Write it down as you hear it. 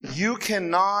You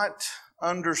cannot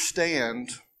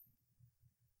understand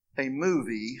a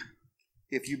movie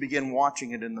if you begin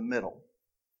watching it in the middle.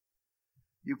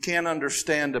 You can't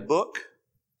understand a book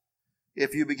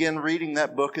if you begin reading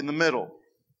that book in the middle.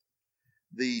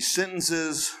 The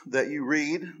sentences that you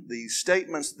read, the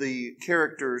statements the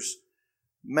characters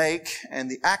make, and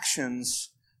the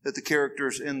actions that the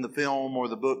characters in the film or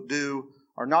the book do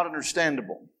are not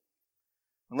understandable.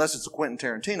 Unless it's a Quentin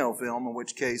Tarantino film, in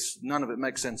which case none of it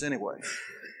makes sense anyway.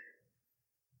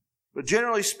 But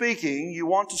generally speaking, you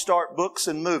want to start books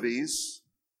and movies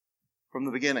from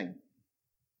the beginning.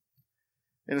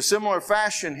 In a similar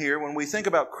fashion here, when we think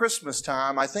about Christmas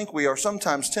time, I think we are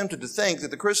sometimes tempted to think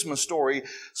that the Christmas story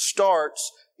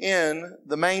starts in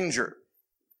the manger.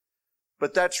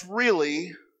 But that's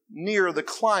really near the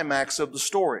climax of the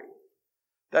story.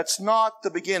 That's not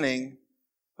the beginning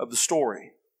of the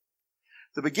story.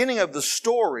 The beginning of the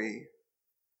story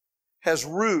has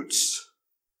roots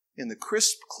in the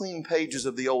crisp, clean pages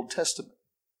of the Old Testament.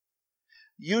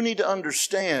 You need to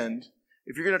understand,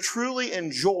 if you're going to truly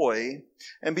enjoy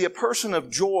and be a person of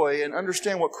joy and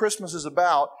understand what Christmas is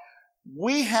about,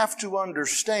 we have to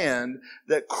understand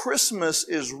that Christmas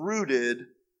is rooted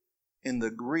in the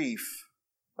grief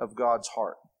of God's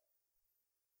heart.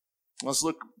 Let's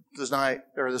look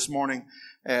this morning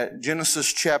at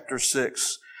Genesis chapter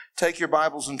 6. Take your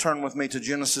Bibles and turn with me to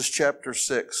Genesis chapter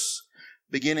 6,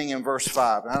 beginning in verse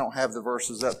 5. And I don't have the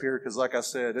verses up here because, like I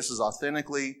said, this is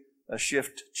authentically a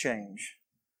shift change.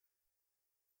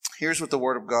 Here's what the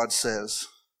Word of God says.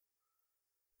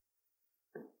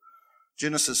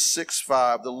 Genesis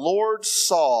 6:5. The Lord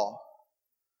saw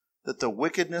that the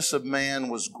wickedness of man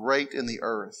was great in the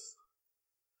earth,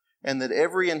 and that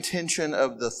every intention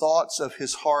of the thoughts of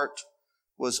his heart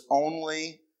was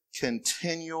only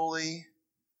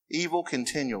evil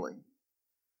continually.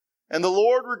 And the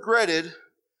Lord regretted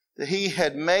that he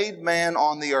had made man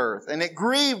on the earth, and it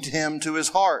grieved him to his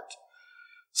heart.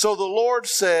 So the Lord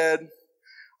said,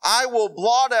 I will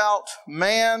blot out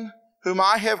man whom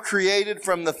I have created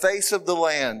from the face of the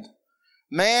land,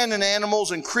 man and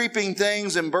animals and creeping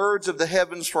things and birds of the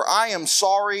heavens, for I am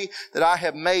sorry that I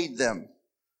have made them.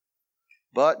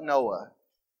 But Noah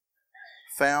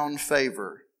found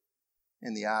favor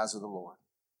in the eyes of the Lord.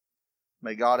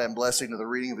 May God add blessing to the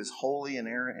reading of His holy,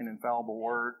 inerrant, and infallible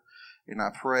Word. And I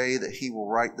pray that He will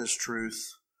write this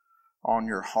truth on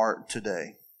your heart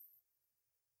today.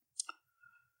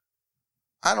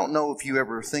 I don't know if you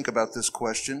ever think about this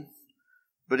question,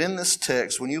 but in this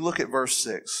text, when you look at verse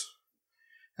 6,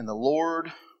 and the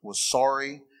Lord was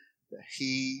sorry that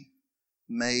He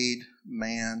made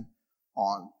man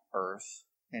on earth.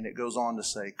 And it goes on to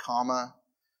say, comma,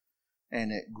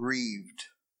 and it grieved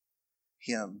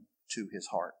Him to His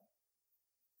heart.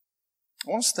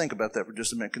 I want us to think about that for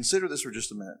just a minute. Consider this for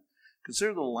just a minute.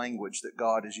 Consider the language that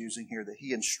God is using here that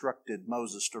He instructed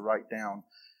Moses to write down.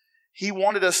 He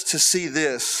wanted us to see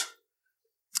this.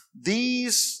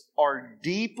 These are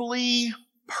deeply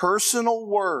personal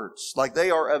words, like they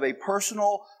are of a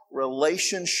personal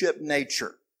relationship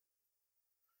nature.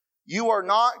 You are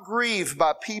not grieved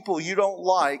by people you don't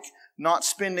like not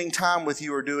spending time with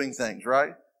you or doing things,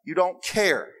 right? You don't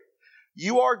care.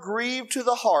 You are grieved to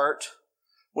the heart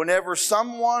whenever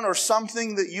someone or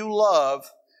something that you love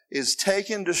is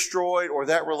taken, destroyed, or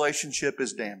that relationship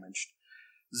is damaged.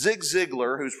 Zig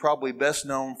Ziglar, who's probably best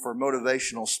known for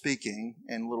motivational speaking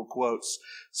and little quotes,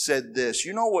 said this,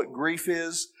 you know what grief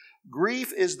is?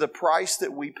 Grief is the price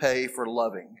that we pay for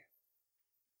loving.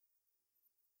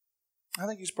 I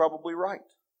think he's probably right.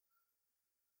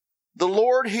 The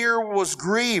Lord here was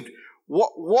grieved.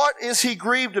 What is He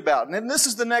grieved about? And then this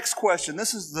is the next question.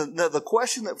 This is the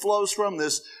question that flows from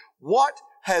this. What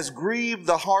has grieved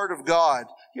the heart of God?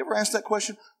 You ever ask that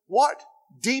question? What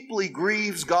deeply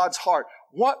grieves God's heart?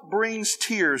 What brings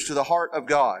tears to the heart of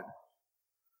God?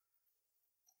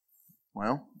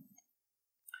 Well,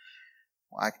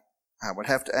 I would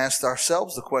have to ask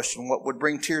ourselves the question, what would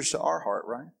bring tears to our heart,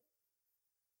 right?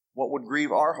 What would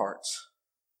grieve our hearts?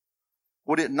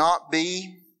 Would it not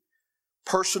be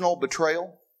personal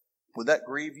betrayal? Would that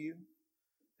grieve you?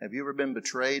 Have you ever been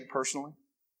betrayed personally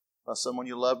by someone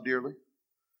you love dearly?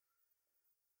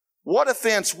 What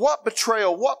offense, what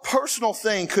betrayal, what personal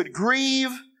thing could grieve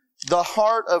the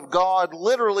heart of God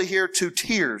literally here to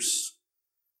tears?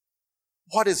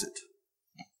 What is it?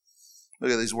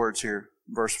 Look at these words here,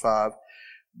 verse 5.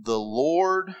 The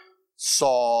Lord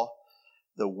saw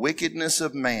the wickedness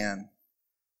of man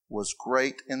was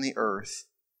great in the earth,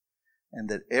 and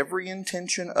that every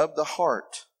intention of the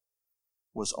heart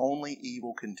was only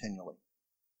evil continually.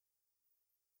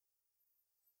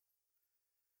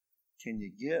 Can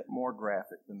you get more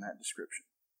graphic than that description?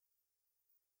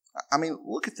 I mean,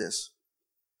 look at this.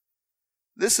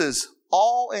 This is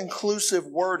all-inclusive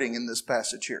wording in this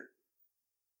passage here.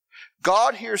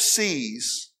 God here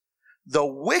sees the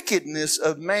wickedness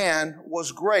of man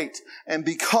was great, and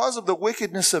because of the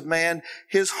wickedness of man,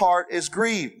 his heart is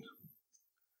grieved.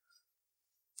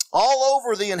 All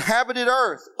over the inhabited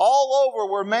earth, all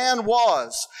over where man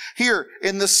was, here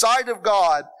in the sight of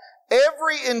God,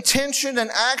 every intention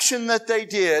and action that they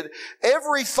did,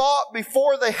 every thought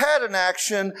before they had an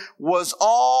action was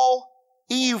all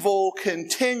evil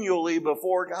continually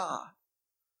before God.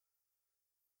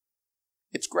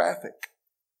 It's graphic.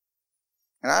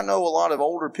 And I know a lot of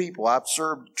older people. I've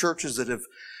served churches that have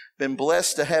been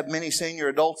blessed to have many senior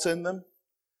adults in them.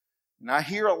 And I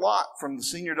hear a lot from the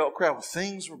senior adult crowd, well,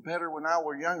 things were better when I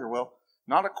was younger. Well,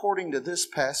 not according to this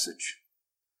passage.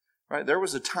 Right? There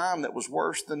was a time that was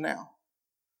worse than now.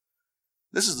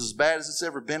 This is as bad as it's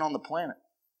ever been on the planet.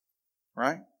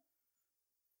 Right?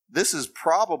 This is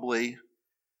probably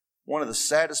one of the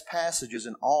saddest passages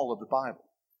in all of the Bible,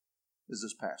 is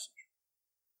this passage.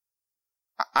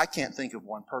 I can't think of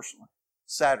one personally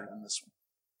sadder than this one.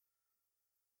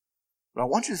 But I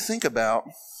want you to think about,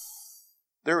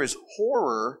 there is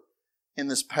horror in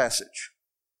this passage.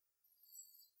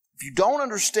 If you don't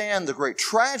understand the great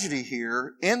tragedy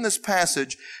here in this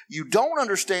passage, you don't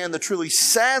understand the truly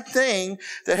sad thing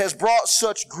that has brought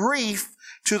such grief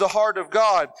to the heart of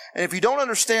God. And if you don't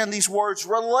understand these words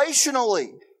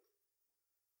relationally,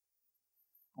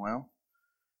 well,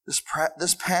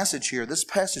 this passage here,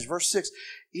 verse 6,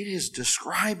 it is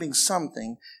describing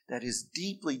something that is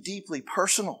deeply, deeply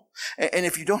personal. And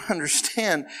if you don't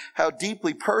understand how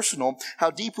deeply personal, how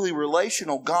deeply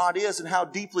relational God is, and how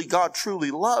deeply God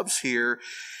truly loves here,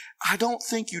 I don't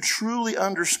think you truly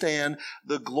understand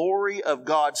the glory of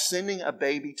God sending a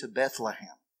baby to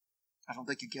Bethlehem. I don't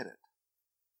think you get it.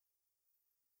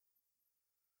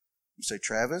 You say,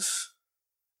 Travis,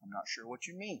 I'm not sure what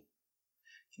you mean.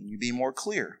 Can you be more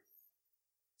clear?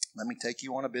 Let me take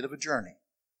you on a bit of a journey.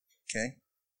 Okay?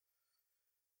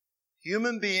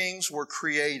 Human beings were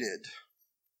created.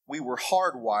 We were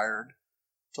hardwired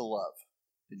to love.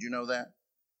 Did you know that?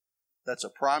 That's a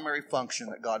primary function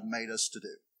that God made us to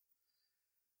do.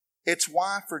 It's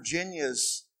why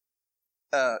Virginia's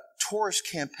tourist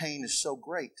campaign is so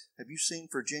great. Have you seen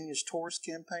Virginia's tourist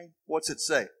campaign? What's it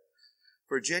say?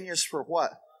 Virginia's for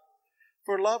what?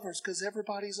 For lovers, because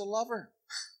everybody's a lover.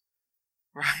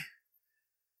 Right?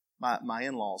 My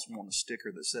in-laws want a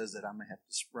sticker that says that. I may have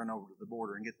to run over to the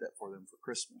border and get that for them for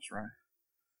Christmas, right?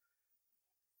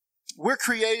 We're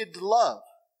created to love.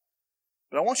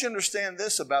 But I want you to understand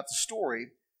this about the story.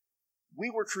 We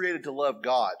were created to love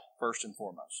God first and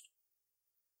foremost.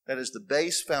 That is the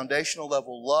base, foundational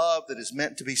level love that is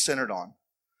meant to be centered on.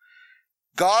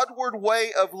 Godward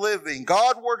way of living,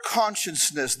 Godward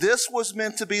consciousness. This was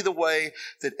meant to be the way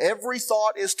that every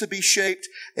thought is to be shaped,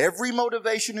 every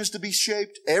motivation is to be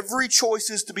shaped, every choice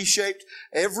is to be shaped,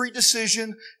 every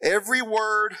decision, every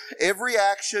word, every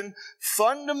action,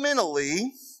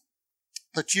 fundamentally,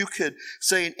 that you could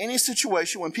say in any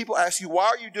situation, when people ask you, why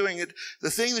are you doing it, the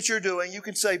thing that you're doing, you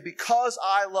can say, because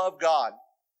I love God.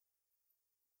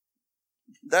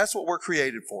 That's what we're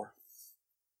created for.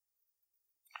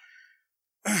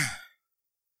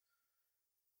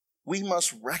 We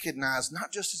must recognize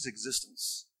not just His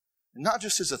existence, and not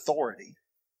just His authority,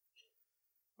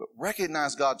 but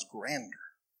recognize God's grandeur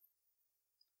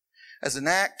as an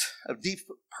act of deep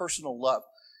personal love.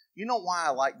 You know why I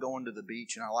like going to the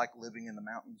beach and I like living in the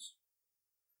mountains?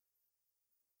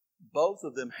 Both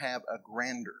of them have a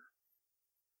grandeur.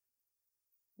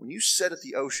 When you sit at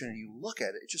the ocean and you look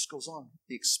at it, it just goes on.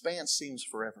 The expanse seems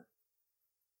forever.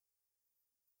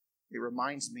 It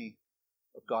reminds me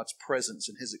of God's presence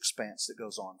and His expanse that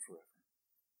goes on forever.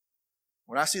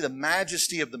 When I see the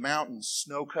majesty of the mountains,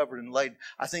 snow-covered and laden,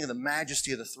 I think of the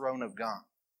majesty of the throne of God.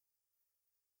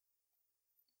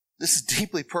 This is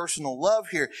deeply personal love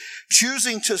here.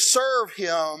 Choosing to serve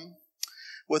Him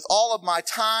with all of my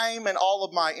time and all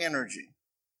of my energy.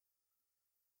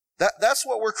 That's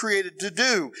what we're created to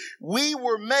do. We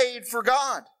were made for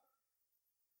God.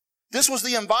 This was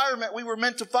the environment we were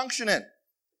meant to function in.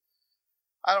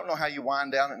 I don't know how you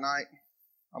wind down at night.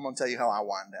 I'm going to tell you how I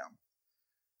wind down.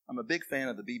 I'm a big fan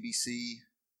of the BBC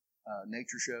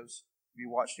nature shows. Have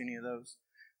you watched any of those?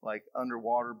 Like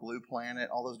Underwater, Blue Planet,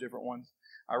 all those different ones.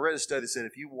 I read a study that said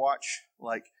if you watch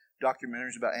like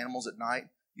documentaries about animals at night,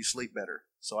 you sleep better.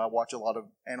 So I watch a lot of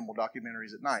animal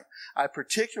documentaries at night. I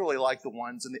particularly like the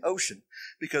ones in the ocean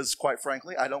because, quite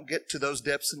frankly, I don't get to those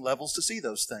depths and levels to see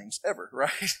those things ever,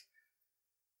 right?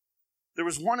 There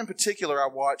was one in particular I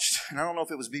watched, and I don't know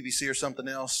if it was BBC or something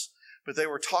else, but they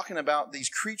were talking about these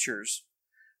creatures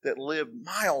that live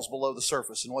miles below the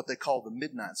surface in what they call the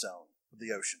midnight zone of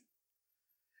the ocean.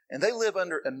 And they live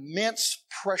under immense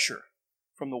pressure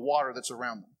from the water that's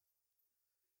around them.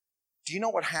 Do you know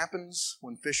what happens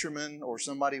when fishermen or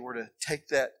somebody were to take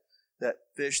that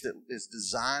fish that is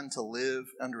designed to live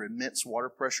under immense water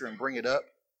pressure and bring it up?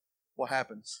 What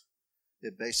happens?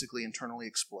 It basically internally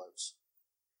explodes.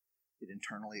 It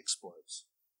internally explodes.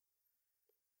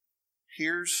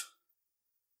 Here's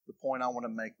the point I want to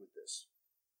make with this.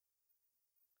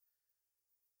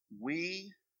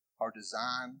 We are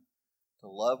designed to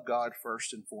love God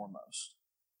first and foremost.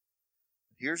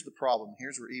 Here's the problem.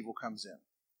 Here's where evil comes in.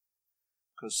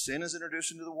 Because sin is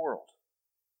introduced into the world,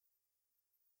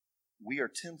 we are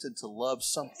tempted to love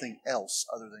something else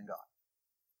other than God.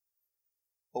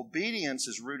 Obedience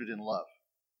is rooted in love,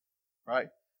 right?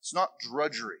 It's not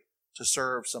drudgery to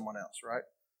serve someone else, right?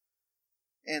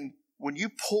 And when you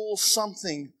pull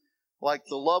something like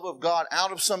the love of God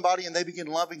out of somebody and they begin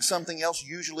loving something else,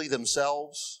 usually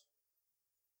themselves,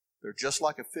 they're just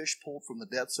like a fish pulled from the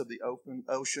depths of the open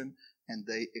ocean, and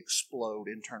they explode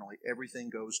internally. Everything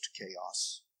goes to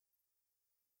chaos.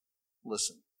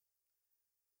 Listen,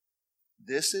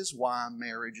 this is why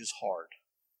marriage is hard.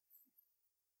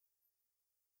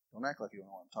 Don't act like you don't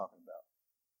know what I'm talking about.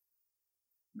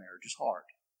 Marriage is hard.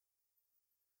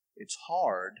 It's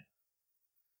hard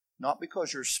not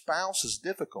because your spouse is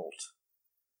difficult,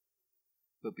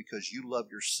 but because you love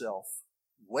yourself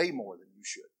way more than you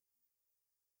should.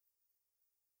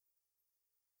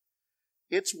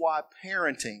 It's why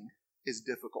parenting is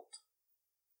difficult.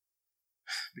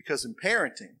 Because in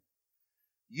parenting,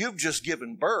 you've just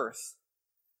given birth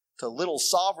to little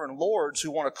sovereign lords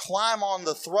who want to climb on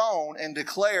the throne and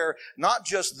declare not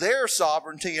just their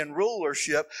sovereignty and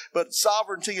rulership, but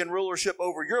sovereignty and rulership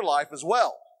over your life as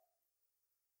well.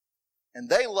 And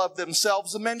they love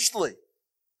themselves immensely.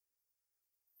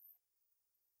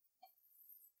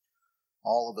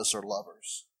 All of us are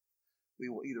lovers. We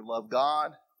will either love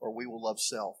God or we will love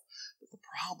self. But the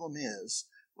problem is,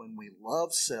 when we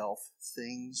love self,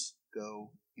 things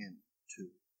go into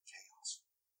chaos.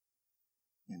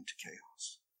 Into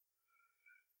chaos.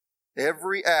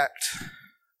 Every act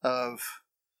of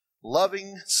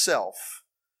loving self,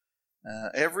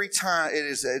 every time, it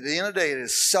is, at the end of the day, it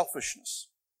is selfishness.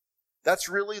 That's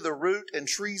really the root and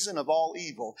treason of all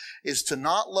evil, is to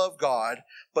not love God,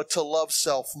 but to love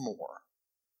self more.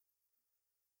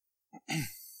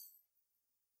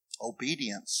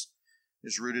 Obedience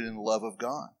is rooted in the love of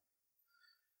God.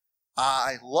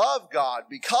 I love God.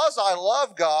 Because I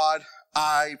love God,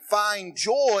 I find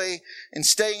joy in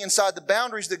staying inside the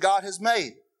boundaries that God has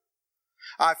made.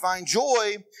 I find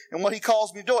joy in what He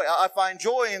calls me to do. I find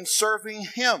joy in serving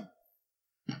Him.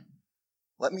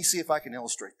 Let me see if I can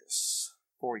illustrate this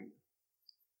for you.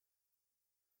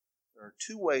 There are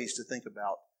two ways to think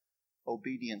about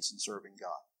obedience and serving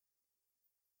God.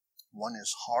 One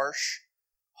is harsh,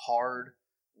 hard,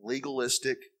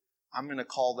 legalistic. I'm going to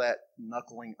call that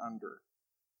knuckling under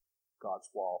God's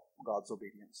wall, God's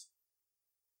obedience.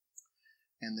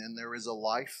 And then there is a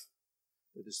life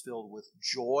that is filled with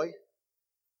joy,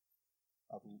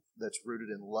 that's rooted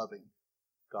in loving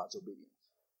God's obedience.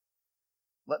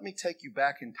 Let me take you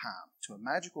back in time to a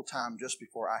magical time just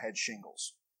before I had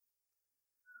shingles.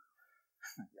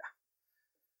 Yeah.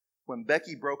 When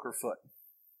Becky broke her foot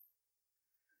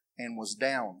and was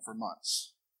down for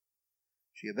months.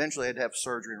 She eventually had to have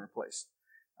surgery and replaced.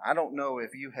 I don't know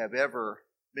if you have ever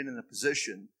been in a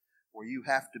position where you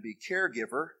have to be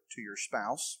caregiver to your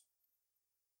spouse,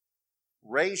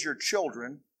 raise your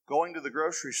children, going to the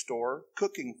grocery store,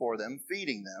 cooking for them,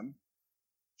 feeding them.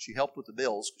 She helped with the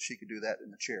bills because she could do that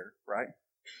in the chair, right?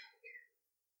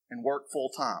 And work full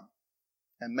time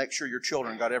and make sure your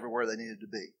children got everywhere they needed to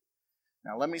be.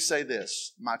 Now let me say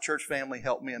this. My church family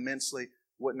helped me immensely.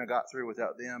 Wouldn't have got through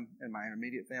without them and my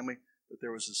intermediate family, but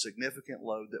there was a significant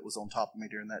load that was on top of me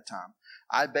during that time.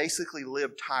 I basically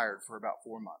lived tired for about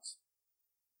 4 months.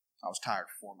 I was tired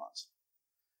for 4 months.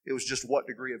 It was just, what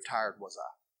degree of tired was I,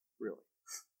 really?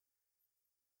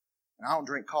 And I don't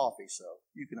drink coffee, so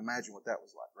you can imagine what that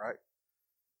was like, right?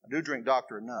 I do drink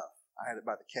Dr. Enough. I had it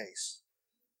by the case,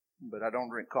 but I don't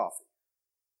drink coffee.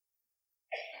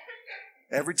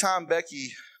 Every time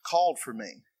Becky called for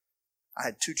me, I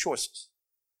had two choices.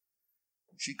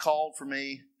 She called for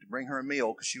me to bring her a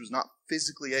meal because she was not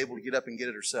physically able to get up and get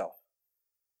it herself.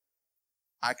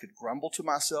 I could grumble to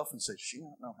myself and say, does she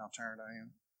not know how tired I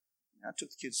am? I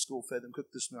took the kids to school, fed them,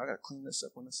 cooked this meal. I got to clean this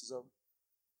up when this is over.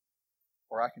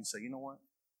 Or I can say, you know what?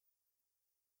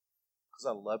 Because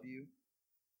I love you,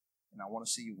 and I want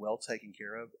to see you well taken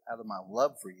care of out of my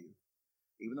love for you.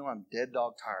 Even though I'm dead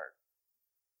dog tired,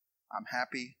 I'm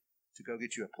happy to go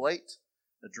get you a plate,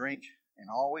 a drink, and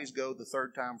always go the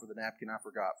third time for the napkin I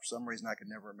forgot. For some reason, I could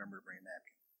never remember to bring a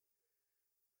napkin.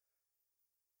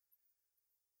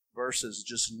 Versus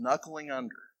just knuckling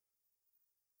under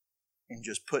and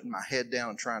just putting my head down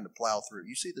and trying to plow through.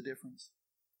 You see the difference?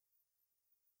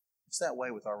 It's that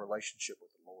way with our relationship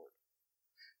with the Lord.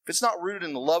 If it's not rooted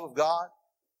in the love of God,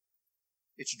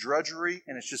 it's drudgery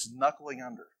and it's just knuckling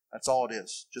under. That's all it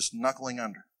is, just knuckling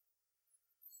under.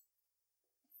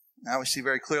 Now we see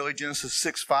very clearly Genesis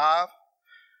 6:5.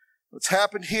 What's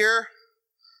happened here?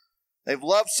 They've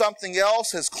loved something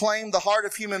else, has claimed the heart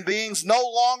of human beings. No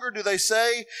longer do they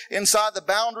say inside the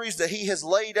boundaries that He has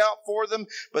laid out for them,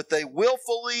 but they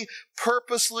willfully,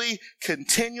 purposely,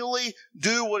 continually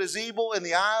do what is evil in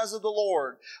the eyes of the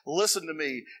Lord. Listen to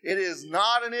me. It is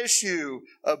not an issue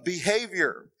of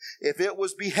behavior. If it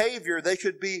was behavior, they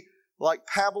could be like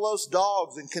Pavlov's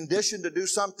dogs and conditioned to do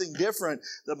something different.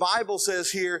 The Bible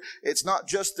says here, it's not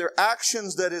just their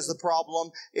actions that is the problem,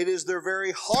 it is their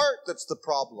very heart that's the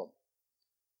problem.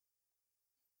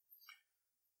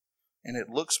 And it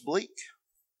looks bleak.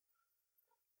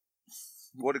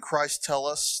 What did Christ tell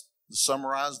us to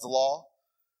summarize the law?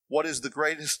 What is the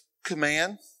greatest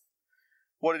command?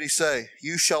 What did He say?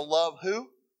 You shall love who?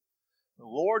 The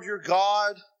Lord your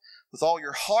God with all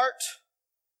your heart,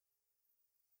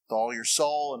 with all your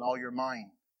soul, and all your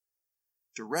mind.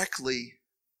 Directly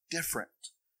different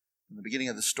in the beginning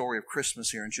of the story of Christmas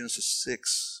here in Genesis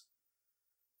 6.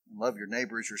 And love your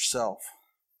neighbor as yourself.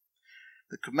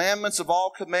 The commandments of all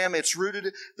commandments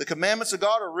the commandments of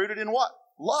God are rooted in what?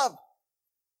 Love.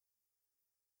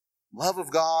 Love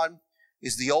of God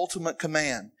is the ultimate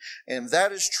command. And if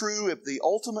that is true, if the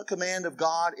ultimate command of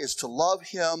God is to love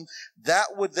Him, that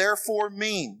would therefore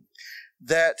mean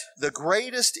that the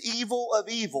greatest evil of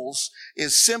evils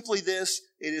is simply this: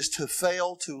 it is to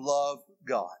fail to love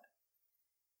God.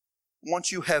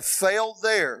 Once you have failed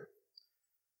there,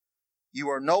 you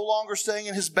are no longer staying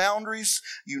in His boundaries.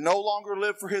 You no longer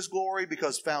live for His glory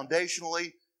because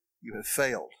foundationally you have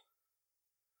failed.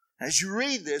 As you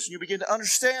read this and you begin to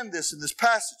understand this in this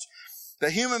passage,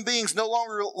 that human beings no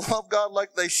longer love God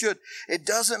like they should, it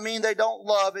doesn't mean they don't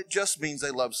love. It just means they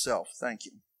love self. Thank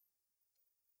you.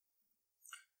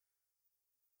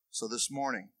 So this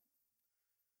morning,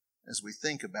 as we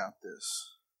think about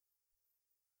this,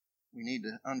 we need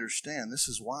to understand this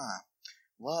is why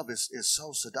love is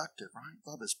so seductive, right?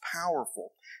 Love is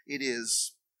powerful. It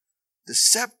is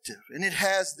deceptive. And it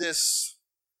has this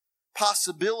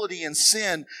possibility in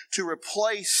sin to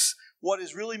replace what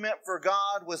is really meant for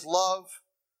God with love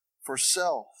for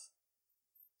self.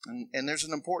 And there's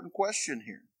an important question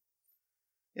here.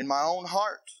 In my own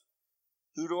heart,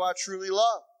 who do I truly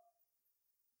love?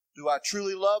 Do I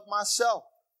truly love myself?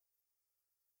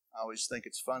 I always think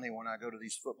it's funny when I go to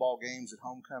these football games at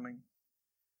homecoming,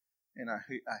 and I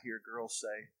hear girls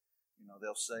say,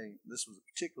 they'll say, this was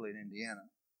particularly in Indiana,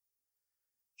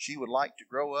 she would like to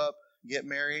grow up, get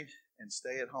married, and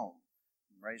stay at home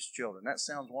and raise children. That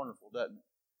sounds wonderful, doesn't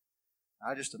it?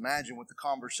 I just imagine what the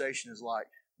conversation is like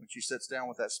when she sits down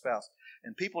with that spouse.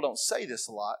 And people don't say this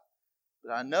a lot,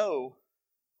 but I know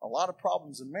a lot of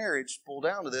problems in marriage pull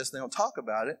down to this. They don't talk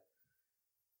about it.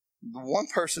 The one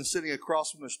person sitting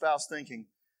across from their spouse thinking,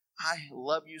 I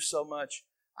love you so much.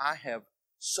 I have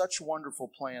such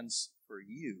wonderful plans for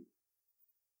you.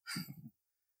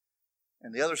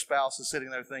 And the other spouse is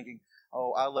sitting there thinking,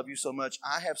 oh, I love you so much.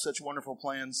 I have such wonderful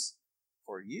plans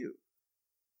for you.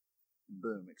 And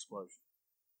boom, explosion.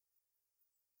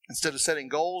 Instead of setting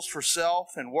goals for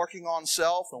self and working on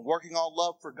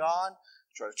love for God,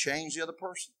 try to change the other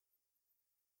person.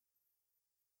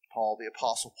 Paul, the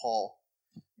Apostle Paul,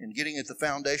 in getting at the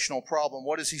foundational problem,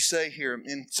 what does he say here?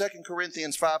 In 2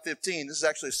 Corinthians 5:15, this is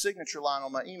actually a signature line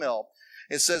on my email.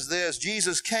 It says this: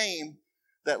 Jesus came,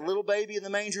 that little baby in the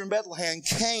manger in Bethlehem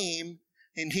came,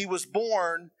 and He was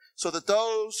born so that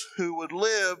those who would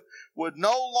live would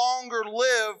no longer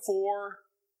live for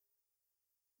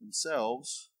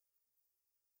themselves,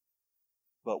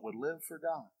 but would live for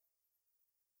God.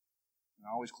 And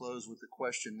I always close with the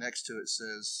question next to it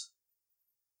says,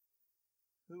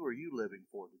 who are you living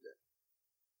for today?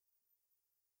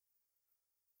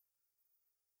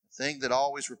 The thing that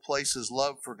always replaces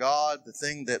love for God, the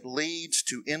thing that leads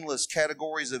to endless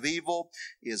categories of evil,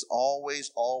 is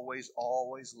always, always,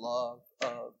 always love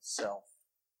of self.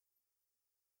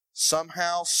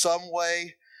 Somehow, some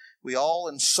way, we all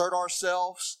insert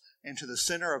ourselves into the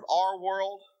center of our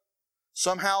world.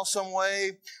 Somehow, some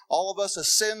way, all of us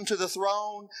ascend to the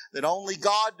throne that only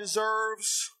God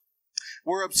deserves.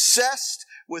 We're obsessed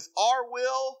with our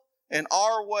will and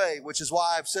our way, which is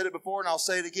why I've said it before and I'll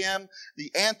say it again.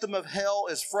 The anthem of hell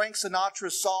is Frank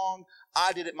Sinatra's song,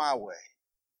 I Did It My Way.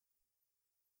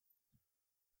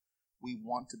 We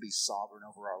want to be sovereign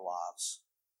over our lives.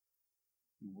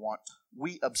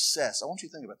 We obsess. I want you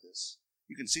to think about this.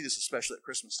 You can see this especially at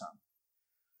Christmas time.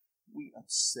 We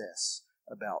obsess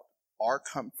about our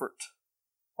comfort,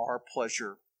 our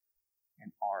pleasure,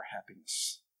 and our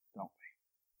happiness, don't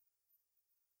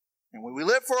we? And when we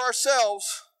live for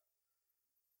ourselves,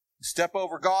 we step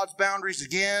over God's boundaries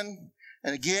again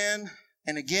and again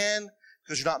and again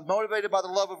because you're not motivated by the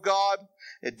love of God.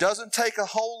 It doesn't take a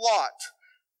whole lot.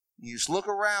 You just look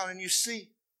around and you see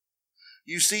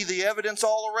the evidence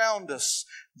all around us,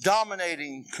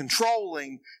 dominating,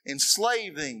 controlling,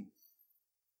 enslaving.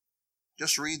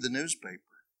 Just read the newspaper,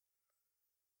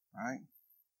 right?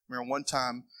 Remember one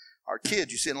time, our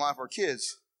kids, you see in life, our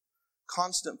kids,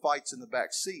 constant fights in the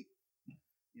back seat.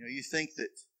 You know, you think that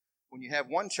when you have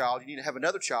one child, you need to have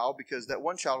another child because that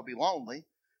one child will be lonely,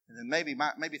 and then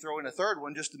maybe throw in a third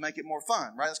one just to make it more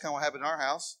fun, right? That's kind of what happened in our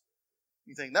house.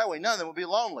 You think that way, none of them will be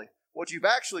lonely. What you've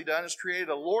actually done is created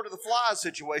a Lord of the Flies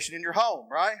situation in your home,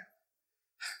 right?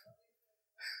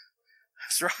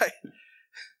 That's right.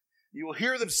 You will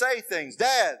hear them say things.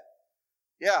 Dad,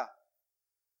 yeah,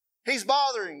 he's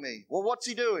bothering me. Well, what's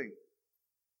he doing?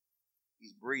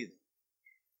 He's breathing.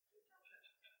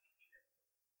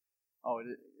 Oh, it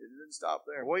didn't stop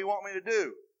there. What do you want me to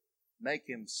do? Make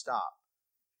him stop.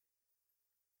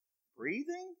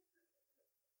 Breathing?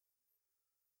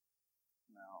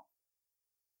 No.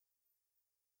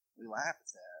 We laugh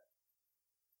at that.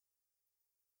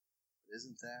 But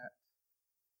isn't that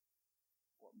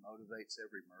what motivates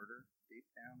every murder deep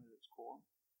down at its core?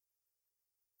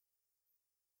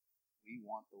 We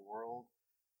want the world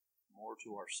more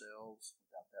to ourselves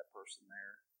without that person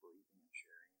there breathing and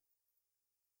sharing.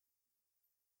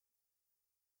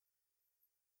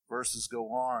 Verses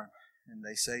go on, and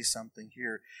they say something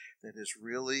here that is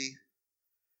really,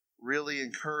 really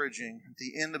encouraging. At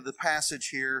the end of the passage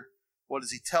here, what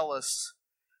does he tell us?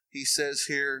 He says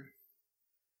here,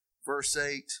 verse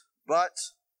 8, but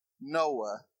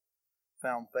Noah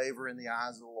found favor in the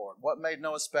eyes of the Lord. What made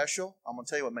Noah special? I'm going to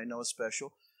tell you what made Noah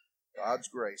special. God's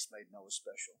grace made Noah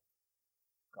special.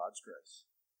 God's grace.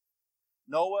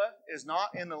 Noah is not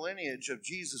in the lineage of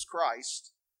Jesus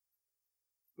Christ,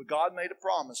 but God made a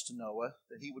promise to Noah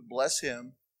that he would bless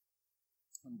him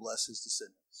and bless his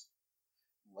descendants.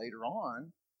 Later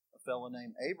on, a fellow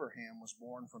named Abraham was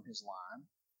born from his line,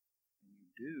 and you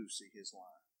do see his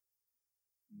line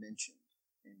mentioned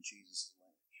in Jesus'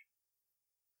 lineage.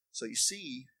 So you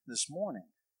see this morning,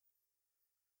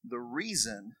 the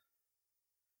reason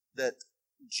that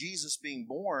Jesus being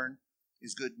born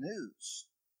is good news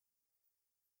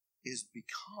is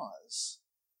because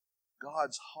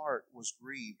God's heart was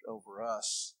grieved over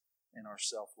us and our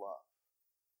self-love.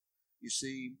 You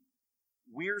see,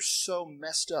 we're so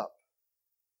messed up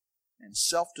and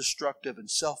self-destructive and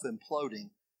self-imploding,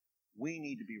 we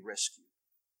need to be rescued.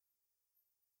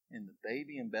 And the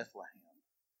baby in Bethlehem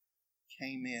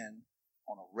came in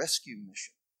on a rescue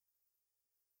mission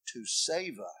to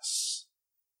save us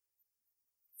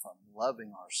from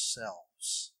loving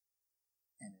ourselves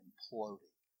and imploding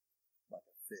like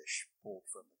a fish pulled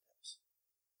from the depths.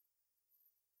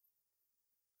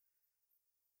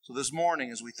 So this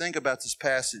morning, as we think about this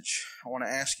passage, I want to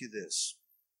ask you this.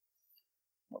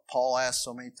 What Paul asked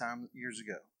so many times years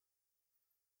ago.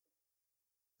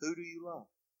 Who do you love?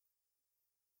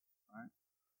 Right?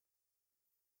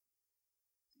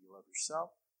 Do you love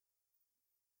yourself?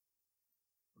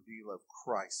 Or do you love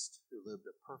Christ, who lived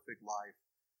a perfect life,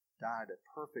 died a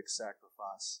perfect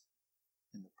sacrifice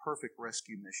in the perfect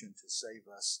rescue mission to save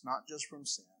us, not just from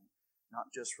sin,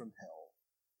 not just from hell,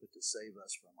 but to save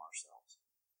us from ourselves?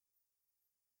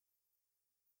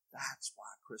 That's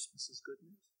why Christmas is good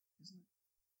news, isn't it?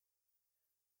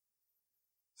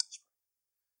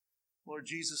 Lord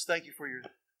Jesus, thank you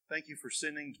for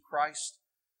sending Christ.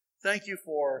 Thank you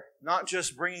for not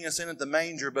just bringing us in at the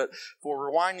manger, but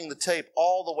for rewinding the tape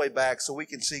all the way back so we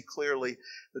can see clearly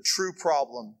the true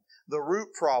problem, the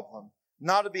root problem,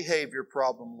 not a behavior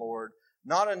problem, Lord,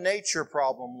 not a nature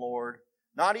problem, Lord,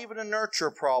 not even a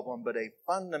nurture problem, but a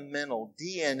fundamental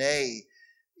DNA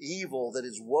evil that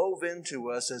is woven into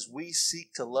us as we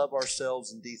seek to love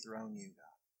ourselves and dethrone you, God.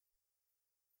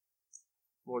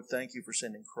 Lord, thank you for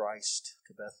sending Christ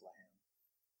to Bethlehem.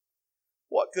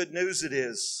 What good news it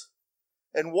is,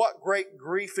 and what great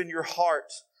grief in your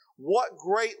heart, what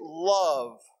great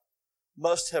love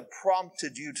must have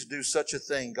prompted you to do such a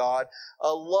thing, God.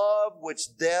 A love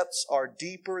which depths are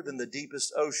deeper than the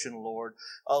deepest ocean, Lord.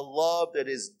 A love that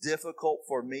is difficult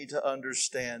for me to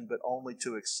understand, but only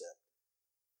to accept.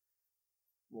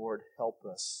 Lord, help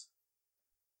us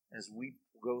as we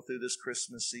go through this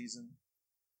Christmas season,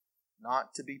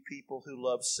 not to be people who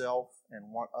love self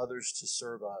and want others to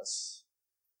serve us,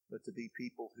 but to be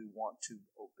people who want to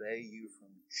obey you from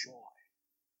joy,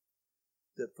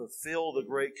 that fulfill the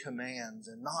great commands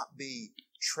and not be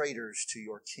traitors to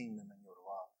your kingdom and your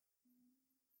love.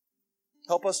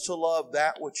 Help us to love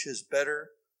that which is better,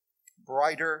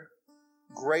 brighter,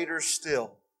 greater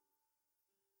still.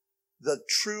 The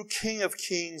true King of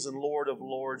Kings and Lord of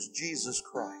Lords, Jesus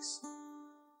Christ.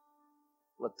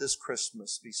 Let this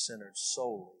Christmas be centered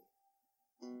solely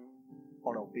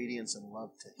on obedience and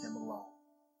love to Him alone.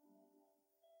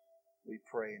 We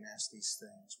pray and ask these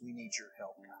things. We need your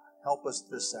help, God. Help us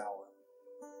this hour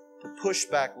to push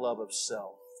back love of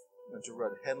self and to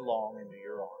run headlong into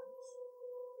your arms.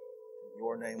 In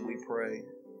your name we pray.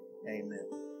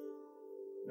 Amen.